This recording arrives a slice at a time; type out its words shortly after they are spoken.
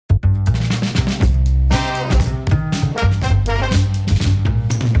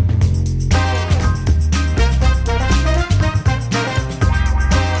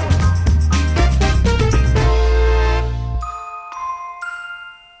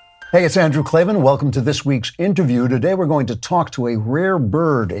Hey, it's Andrew Klavan. Welcome to this week's interview. Today we're going to talk to a rare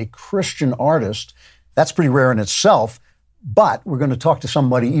bird, a Christian artist. That's pretty rare in itself, but we're going to talk to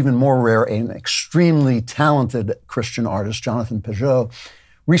somebody even more rare, an extremely talented Christian artist, Jonathan Pageau.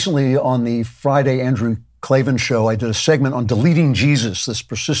 Recently on the Friday Andrew Klavan show, I did a segment on deleting Jesus, this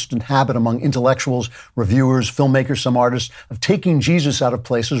persistent habit among intellectuals, reviewers, filmmakers, some artists, of taking Jesus out of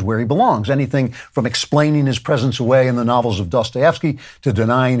places where he belongs. Anything from explaining his presence away in the novels of Dostoevsky to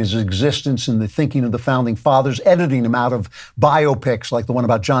denying his existence in the thinking of the founding fathers, editing him out of biopics like the one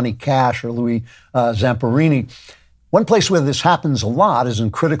about Johnny Cash or Louis Zamperini. One place where this happens a lot is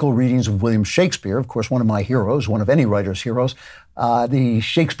in critical readings of William Shakespeare, of course, one of my heroes, one of any writer's heroes. The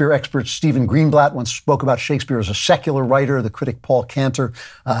Shakespeare expert Stephen Greenblatt once spoke about Shakespeare as a secular writer. The critic Paul Cantor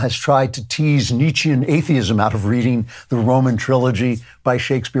has tried to tease Nietzschean atheism out of reading the Roman trilogy by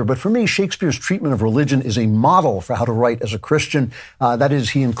Shakespeare. But for me, Shakespeare's treatment of religion is a model for how to write as a Christian. That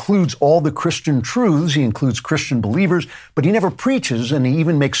is, he includes all the Christian truths, he includes Christian believers, but he never preaches, and he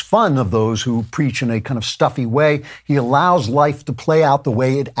even makes fun of those who preach in a kind of stuffy way. He allows life to play out the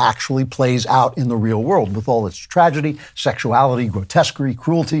way it actually plays out in the real world, with all its tragedy, sexuality, grotesquerie,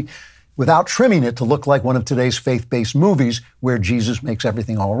 cruelty, without trimming it to look like one of today's faith-based movies where Jesus makes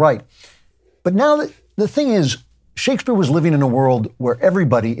everything all right. But now the thing is, Shakespeare was living in a world where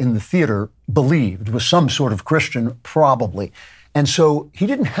everybody in the theater believed, was some sort of Christian, probably. And so he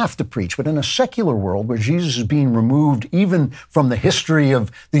didn't have to preach. But in a secular world where Jesus is being removed even from the history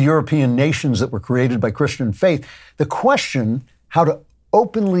of the European nations that were created by Christian faith, the question how to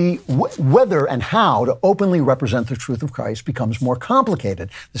openly, whether and how to openly represent the truth of Christ becomes more complicated.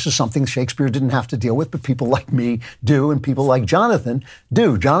 This is something Shakespeare didn't have to deal with, but people like me do, and people like Jonathan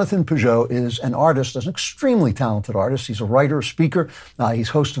do. Jonathan Pageau is an artist, an extremely talented artist. He's a writer, speaker. He's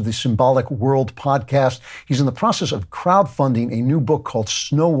host of the Symbolic World podcast. He's in the process of crowdfunding a new book called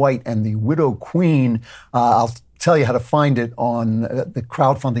Snow White and the Widow Queen. I'll tell you how to find it on the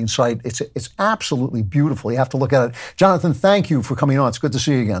crowdfunding site. It's absolutely beautiful. You have to look at it. Jonathan, thank you for coming on. It's good to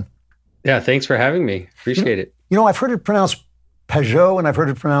see you again. Yeah, thanks for having me. Appreciate it. You know, I've heard it pronounced Pageau and I've heard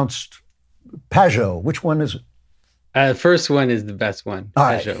it pronounced Pageau. Which one is it? The first one is the best one.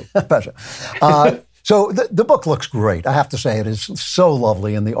 Pageau. Right. Pageau. So the book looks great. I have to say it is so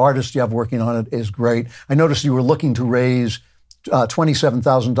lovely, and the artist you have working on it is great. I noticed you were looking to raise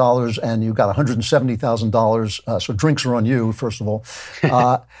 $27,000 and you got $170,000. So drinks are on you, first of all.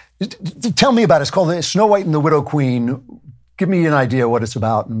 Tell me about it. It's called Snow White and the Widow Queen. Give me an idea what it's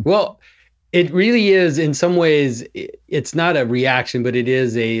about. Well, it really is, in some ways, it's not a reaction, but it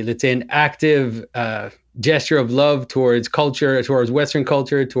is let's say, an active gesture of love towards culture, towards Western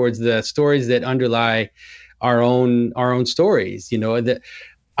culture, towards the stories that underlie our own stories. You know,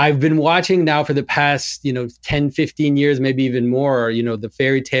 I've been watching now for the past, 10, 15 years, maybe even more, the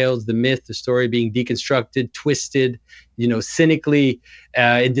fairy tales, the myth, the story being deconstructed, twisted, cynically,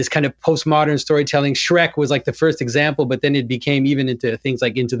 in this kind of postmodern storytelling. Shrek was like the first example, but then it became even into things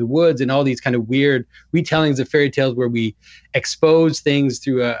like Into the Woods and all these kind of weird retellings of fairy tales where we expose things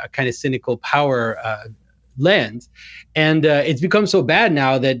through a kind of cynical power lens. And it's become so bad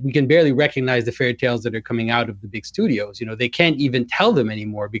now that we can barely recognize the fairy tales that are coming out of the big studios. They can't even tell them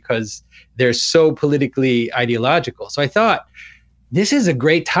anymore because they're so politically ideological. So I thought, this is a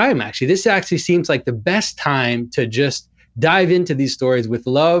great time, actually. This actually seems like the best time to just dive into these stories with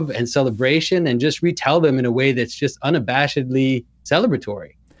love and celebration and just retell them in a way that's just unabashedly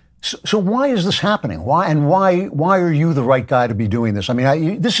celebratory. So why is this happening? Why are you the right guy to be doing this? I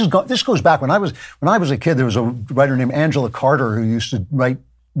mean, this goes back when I was a kid. There was a writer named Angela Carter who used to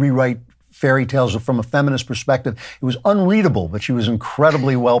rewrite fairy tales from a feminist perspective. It was unreadable, but she was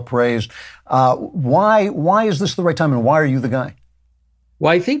incredibly well praised. Why is this the right time, and why are you the guy?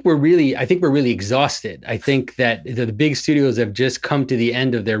 Well, I think we're really exhausted. I think that the big studios have just come to the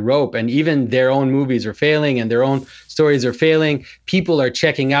end of their rope, and even their own movies are failing and their own stories are failing. People are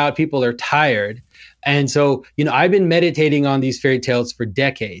checking out. People are tired. And so, I've been meditating on these fairy tales for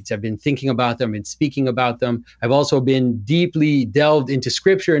decades. I've been thinking about them and speaking about them. I've also been deeply delved into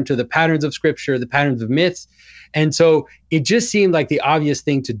scripture, into the patterns of scripture, the patterns of myths. And so it just seemed like the obvious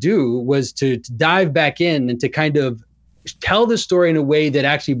thing to do was to dive back in and to kind of tell the story in a way that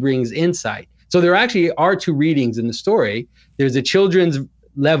actually brings insight. So there actually are two readings in the story. There's a children's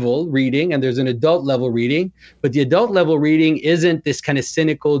level reading and there's an adult level reading, but the adult level reading isn't this kind of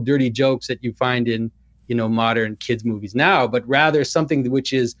cynical, dirty jokes that you find in, modern kids movies now, but rather something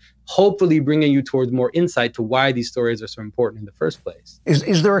which is hopefully bringing you towards more insight to why these stories are so important in the first place.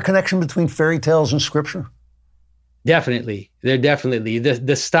 Is there a connection between fairy tales and scripture? Definitely. They're definitely.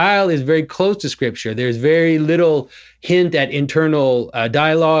 The style is very close to scripture. There's very little hint at internal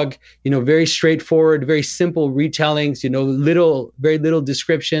dialogue, very straightforward, very simple retellings, very little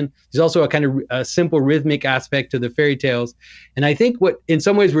description. There's also a kind of a simple rhythmic aspect to the fairy tales. And I think in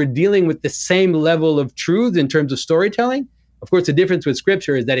some ways we're dealing with the same level of truth in terms of storytelling. Of course, the difference with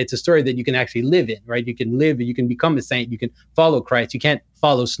scripture is that it's a story that you can actually live in, right? You can live, you can become a saint, you can follow Christ. You can't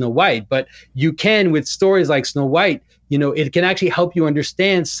follow Snow White, but you can with stories like Snow White, it can actually help you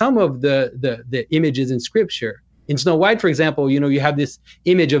understand some of the images in scripture. In Snow White, for example, you have this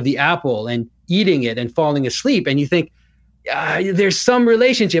image of the apple and eating it and falling asleep. And you think, there's some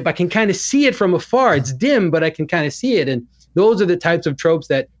relationship. I can kind of see it from afar. It's dim, but I can kind of see it. And those are the types of tropes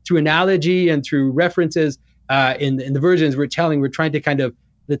that through analogy and through references, in the versions we're telling, we're trying to kind of,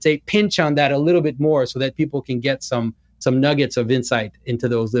 let's say, pinch on that a little bit more so that people can get some nuggets of insight into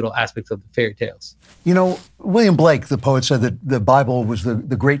those little aspects of the fairy tales. William Blake, the poet, said that the Bible was the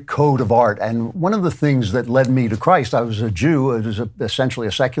great code of art. And one of the things that led me to Christ, I was a Jew, I was essentially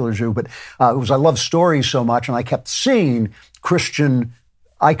a secular Jew, but it was I love stories so much, and I kept seeing Christian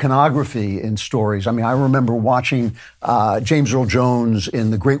iconography in stories. I mean, I remember watching James Earl Jones in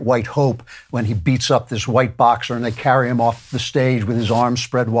The Great White Hope when he beats up this white boxer and they carry him off the stage with his arms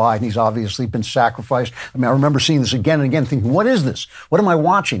spread wide and he's obviously been sacrificed. I mean, I remember seeing this again and again thinking, what is this? What am I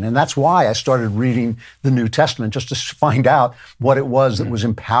watching? And that's why I started reading the New Testament, just to find out what it was that was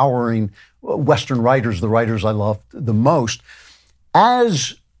empowering Western writers, the writers I loved the most.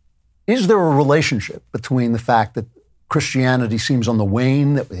 Is there a relationship between the fact that Christianity seems on the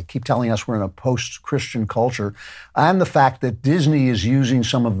wane, that they keep telling us we're in a post-Christian culture, and the fact that Disney is using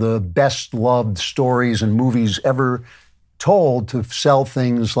some of the best-loved stories and movies ever told to sell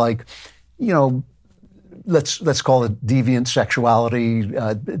things like, let's call it deviant sexuality,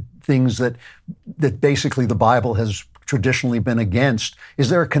 things that basically the Bible has traditionally been against. Is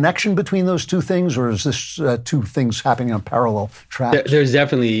there a connection between those two things, or is this two things happening on parallel tracks? There's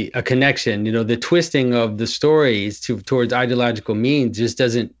definitely a connection. The twisting of the stories towards ideological means just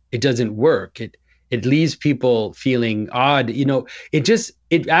doesn't work. It leaves people feeling odd.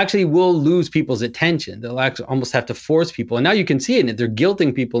 It actually will lose people's attention. They'll actually almost have to force people. And now you can see it. They're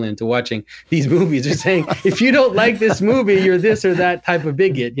guilting people into watching these movies. They're saying, if you don't like this movie, you're this or that type of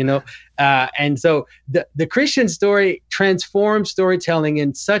bigot, And so the Christian story transforms storytelling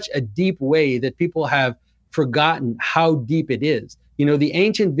in such a deep way that people have forgotten how deep it is. The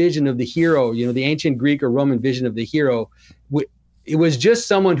ancient vision of the hero, the ancient Greek or Roman vision of the hero, it was just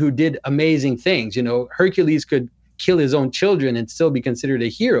someone who did amazing things. Hercules could kill his own children and still be considered a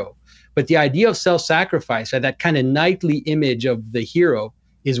hero. But the idea of self-sacrifice, that kind of knightly image of the hero,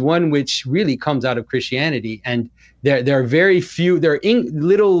 is one which really comes out of Christianity. And there are very few, there are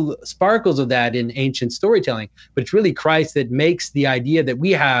little sparkles of that in ancient storytelling, but it's really Christ that makes the idea that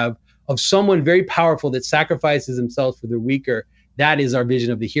we have of someone very powerful that sacrifices himself for the weaker. That is our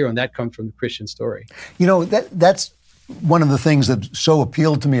vision of the hero, and that comes from the Christian story. That's one of the things that so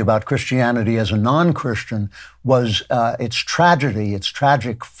appealed to me about Christianity as a non-Christian was its tragedy, its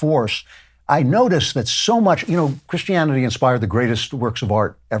tragic force. I noticed that so much, Christianity inspired the greatest works of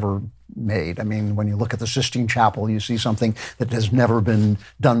art ever made. I mean, when you look at the Sistine Chapel, you see something that has never been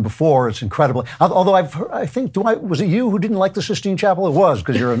done before. It's incredible. Although was it you who didn't like the Sistine Chapel? It was,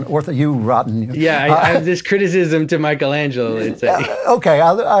 because you're an you rotten. Yeah, I have this criticism to Michelangelo. Okay,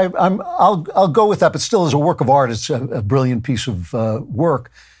 I'll go with that, but still, as a work of art, it's a brilliant piece of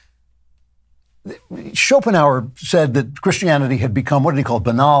work. Schopenhauer said that Christianity had become, what did he call it,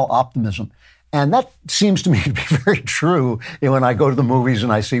 banal optimism. And that seems to me to be very true when I go to the movies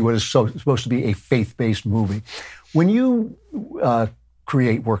and I see what is supposed to be a faith-based movie. When you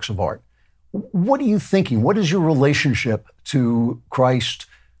create works of art, what are you thinking? What is your relationship to Christ?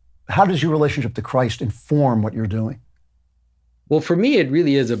 How does your relationship to Christ inform what you're doing? Well, for me, it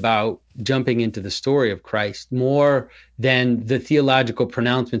really is about jumping into the story of Christ more than the theological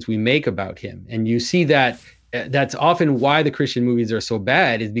pronouncements we make about him. And you see that that's often why the Christian movies are so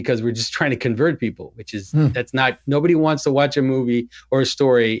bad, is because we're just trying to convert people, which is, nobody wants to watch a movie or a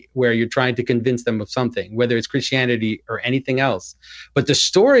story where you're trying to convince them of something, whether it's Christianity or anything else. But the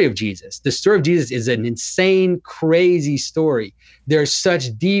story of Jesus is an insane, crazy story. There are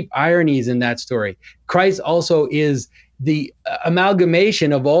such deep ironies in that story. Christ also is the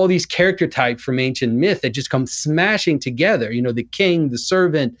amalgamation of all these character types from ancient myth that just come smashing together. The king, the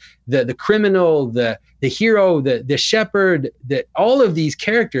servant, the criminal, the hero, the shepherd, all of these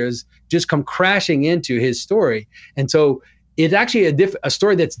characters just come crashing into his story. And so it's actually a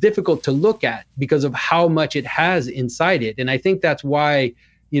story that's difficult to look at because of how much it has inside it. And I think that's why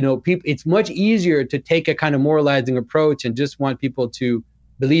people, it's much easier to take a kind of moralizing approach and just want people to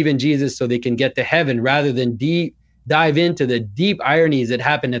believe in Jesus so they can get to heaven, rather than dive into the deep ironies that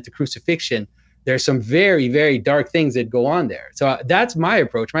happen at the crucifixion. There's some very, very dark things that go on there. So that's my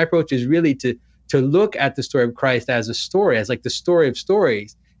approach. My approach is really to look at the story of Christ as a story, as like the story of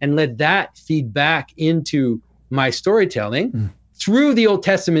stories, and let that feed back into my storytelling through the Old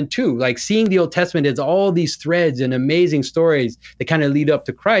Testament too. Like seeing the Old Testament as all these threads and amazing stories that kind of lead up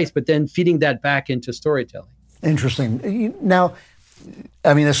to Christ, but then feeding that back into storytelling. Interesting. Now,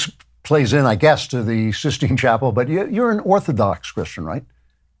 I mean, this plays in, I guess, to the Sistine Chapel, but you're an Orthodox Christian, right?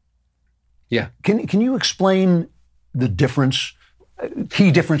 Yeah. Can you explain the difference,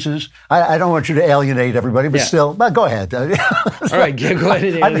 key differences? I don't want you to alienate everybody, but still, go ahead. All right, go ahead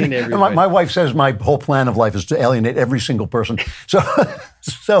and alienate everybody. My wife says my whole plan of life is to alienate every single person.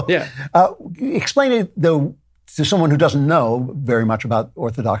 So explain it, though, to someone who doesn't know very much about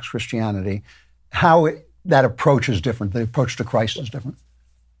Orthodox Christianity, how that approach is different, the approach to Christ is different.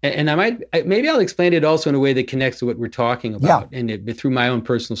 And maybe I'll explain it also in a way that connects to what we're talking about, and through my own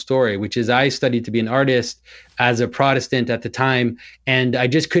personal story, which is I studied to be an artist as a Protestant at the time, and I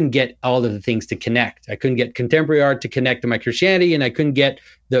just couldn't get all of the things to connect. I couldn't get contemporary art to connect to my Christianity, and I couldn't get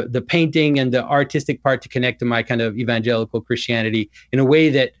the painting and the artistic part to connect to my kind of evangelical Christianity in a way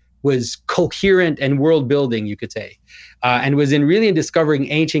that was coherent and world building, you could say, and was in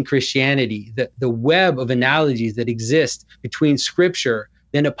discovering ancient Christianity, the web of analogies that exist between Scripture,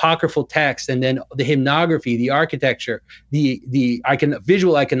 then apocryphal text, and then the hymnography, the architecture, the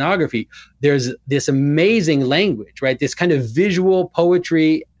visual iconography. There's this amazing language, right? This kind of visual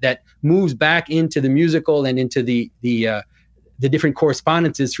poetry that moves back into the musical and into the different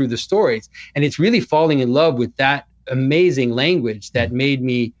correspondences through the stories. And it's really falling in love with that amazing language that made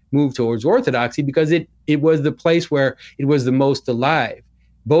me move towards Orthodoxy, because it was the place where it was the most alive,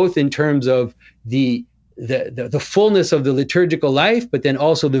 both in terms of the fullness of the liturgical life, but then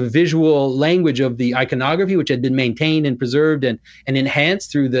also the visual language of the iconography, which had been maintained and preserved and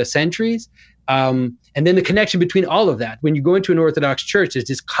enhanced through the centuries. And then the connection between all of that. When you go into an Orthodox church, there's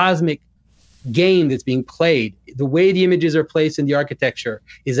this cosmic game that's being played. The way the images are placed in the architecture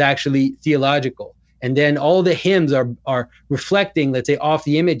is actually theological. And then all the hymns are reflecting, let's say, off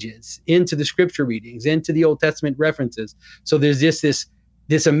the images into the scripture readings, into the Old Testament references. So there's just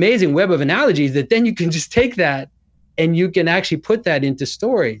this amazing web of analogies that then you can just take that and you can actually put that into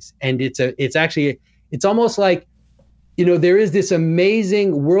stories. And it's almost like, there is this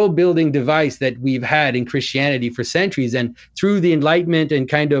amazing world building device that we've had in Christianity for centuries. And through the Enlightenment and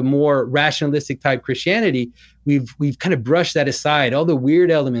kind of more rationalistic type Christianity, we've kind of brushed that aside. All the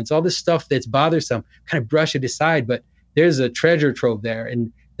weird elements, all the stuff that's bothersome, kind of brush it aside. But there's a treasure trove there.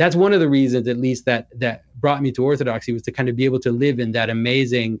 And that's one of the reasons, at least, that brought me to Orthodoxy, was to kind of be able to live in that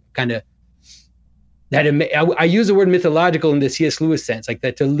amazing kind of, I use the word mythological in the C.S. Lewis sense, like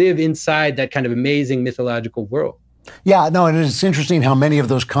that, to live inside that kind of amazing mythological world. Yeah, no, and it's interesting how many of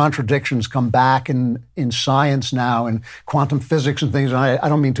those contradictions come back in science now, and quantum physics and things. And I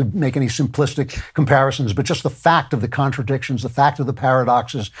don't mean to make any simplistic comparisons, but just the fact of the contradictions, the fact of the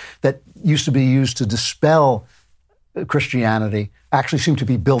paradoxes that used to be used to dispel Christianity actually seem to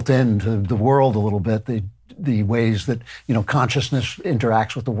be built into the world a little bit, the ways that, consciousness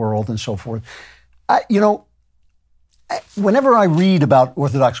interacts with the world and so forth. Whenever I read about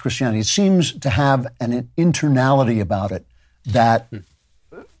Orthodox Christianity, it seems to have an internality about it that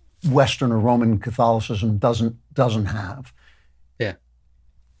Western or Roman Catholicism doesn't have. Yeah.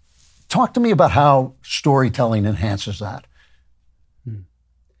 Talk to me about how storytelling enhances that.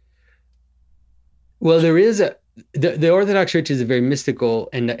 Well, there is the Orthodox Church is a very mystical,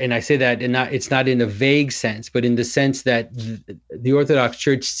 and I say that, and it's not in a vague sense, but in the sense that the Orthodox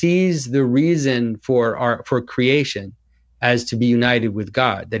Church sees the reason for creation as to be united with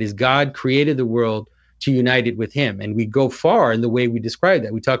God. That is, God created the world to unite it with Him, and we go far in the way we describe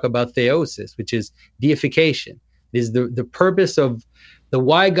that. We talk about theosis, which is deification. It is the purpose of the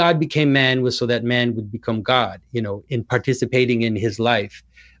why God became man was so that man would become God, in participating in His life.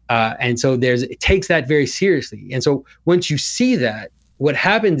 And so it takes that very seriously. And so once you see that, what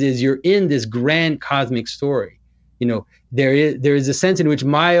happens is you're in this grand cosmic story. There is a sense in which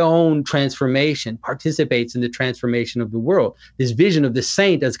my own transformation participates in the transformation of the world. This vision of the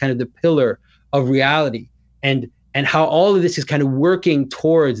saint as kind of the pillar of reality, and how all of this is kind of working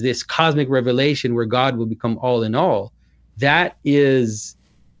towards this cosmic revelation where God will become all in all. That is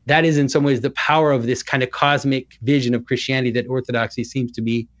in some ways the power of this kind of cosmic vision of Christianity that Orthodoxy seems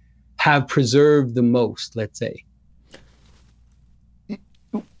to have preserved the most, let's say.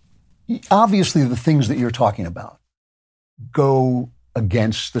 Obviously, the things that you're talking about go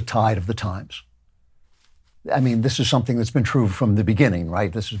against the tide of the times. I mean, this is something that's been true from the beginning,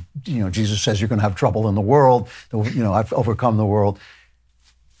 right? This is, Jesus says you're going to have trouble in the world. I've overcome the world.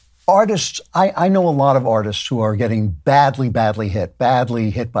 Artists, I know a lot of artists who are getting badly hit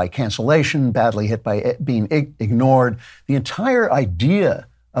by cancellation, badly hit by being ignored. The entire idea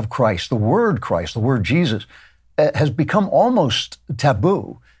of Christ, the word Jesus, has become almost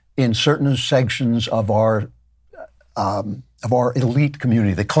taboo in certain sections of our elite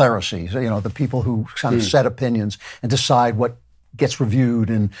community, the clerisy, the people who kind of set opinions and decide what gets reviewed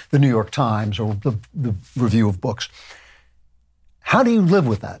in the New York Times or the review of books. How do you live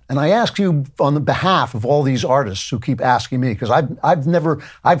with that? And I ask you on the behalf of all these artists who keep asking me, because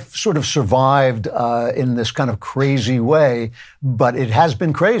I've sort of survived in this kind of crazy way, but it has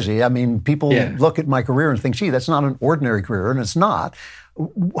been crazy. I mean, people look at my career and think, gee, that's not an ordinary career, and it's not.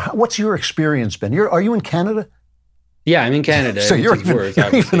 What's your experience been? Are you in Canada? Yeah, I'm in Canada. So you're even worse.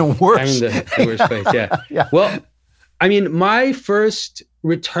 I'm in the worst place, yeah. Well, I mean, my first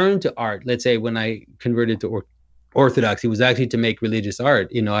return to art, let's say when I converted to Orthodoxy, was actually to make religious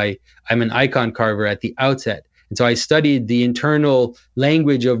art. I'm an icon carver at the outset. And so I studied the internal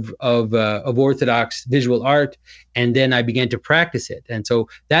language of Orthodox visual art, and then I began to practice it. And so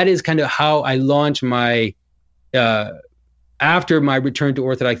that is kind of how I launched my after my return to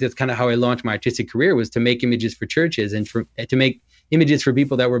Orthodox, that's kind of how I launched my artistic career, was to make images for churches and to make images for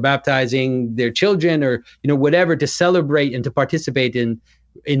people that were baptizing their children or, whatever, to celebrate and to participate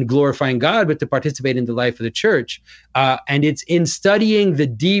in glorifying God, but to participate in the life of the church. And it's in studying the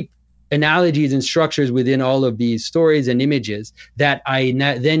deep analogies and structures within all of these stories and images that I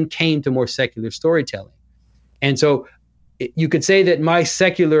then came to more secular storytelling. And so you could say that my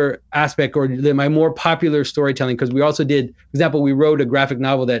secular aspect, or my more popular storytelling, because we also did, for example, we wrote a graphic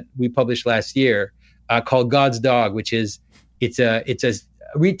novel that we published last year called God's Dog, which is it's a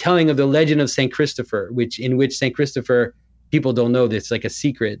retelling of the legend of Saint Christopher, in which Saint Christopher, people don't know this, like a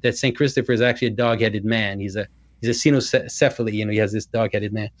secret, that Saint Christopher is actually a dog-headed man. He's a cynocephaly, he has this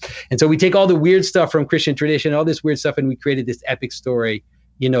dog-headed man. And so we take all the weird stuff from Christian tradition, all this weird stuff, and we created this epic story,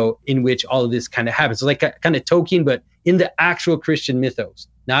 in which all of this kind of happens. So like kind of Tolkien, but in the actual Christian mythos,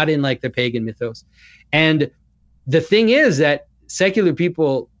 not in like the pagan mythos. And the thing is that secular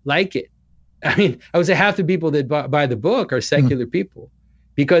people like it. I mean, I would say half the people that buy the book are secular people,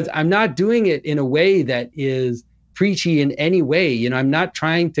 because I'm not doing it in a way that is preachy in any way. I'm not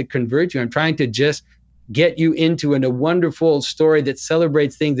trying to convert you. I'm trying to just get you into a wonderful story that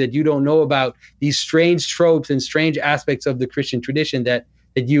celebrates things that you don't know about, these strange tropes and strange aspects of the Christian tradition that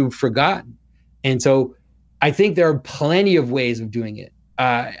you've forgotten. And so I think there are plenty of ways of doing it.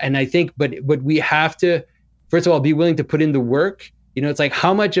 And I think, but we have to, first of all, be willing to put in the work. It's like,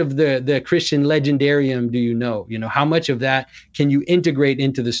 how much of the Christian legendarium do you know? How much of that can you integrate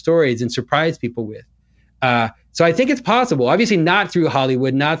into the stories and surprise people with? So I think it's possible. Obviously not through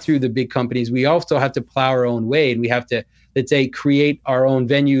Hollywood, not through the big companies. We also have to plow our own way, and we have to, let's say, create our own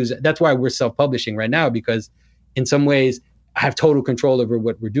venues. That's why we're self-publishing right now, because in some ways I have total control over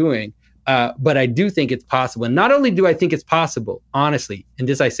what we're doing. But I do think it's possible. And not only do I think it's possible, honestly, and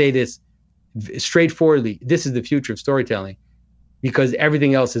I say this straightforwardly, this is the future of storytelling, because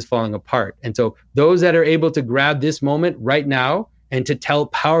everything else is falling apart. And so those that are able to grab this moment right now and to tell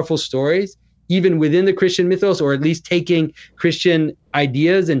powerful stories, even within the Christian mythos, or at least taking Christian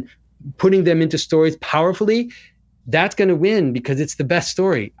ideas and putting them into stories powerfully, that's going to win, because it's the best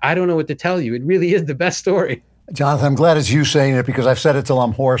story. I don't know what to tell you. It really is the best story. Jonathan, I'm glad it's you saying it, because I've said it till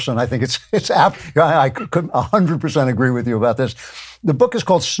I'm hoarse, and I think it's apt. I could 100% agree with you about this. The book is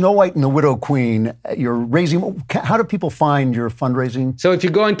called Snow White and the Widow Queen. You're raising, how do people find your fundraising? So if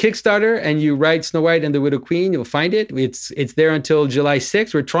you go on Kickstarter and you write Snow White and the Widow Queen, you'll find it. It's there until July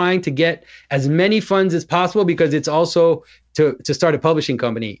 6th. We're trying to get as many funds as possible, because it's also to start a publishing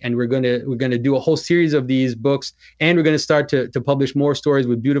company, and we're going to do a whole series of these books, and we're going to start to publish more stories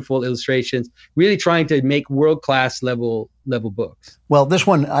with beautiful illustrations, really trying to make world-class level books. Well, this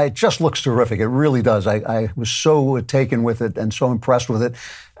one, it just looks terrific. It really does. I was so taken with it and so impressed with it.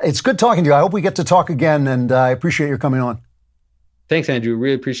 It's good talking to you. I hope we get to talk again, and I appreciate your coming on. Thanks, Andrew.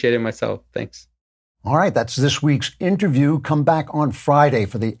 Really appreciate it myself. Thanks. All right, that's this week's interview. Come back on Friday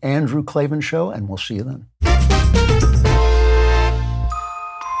for the Andrew Klavan Show, and we'll see you then.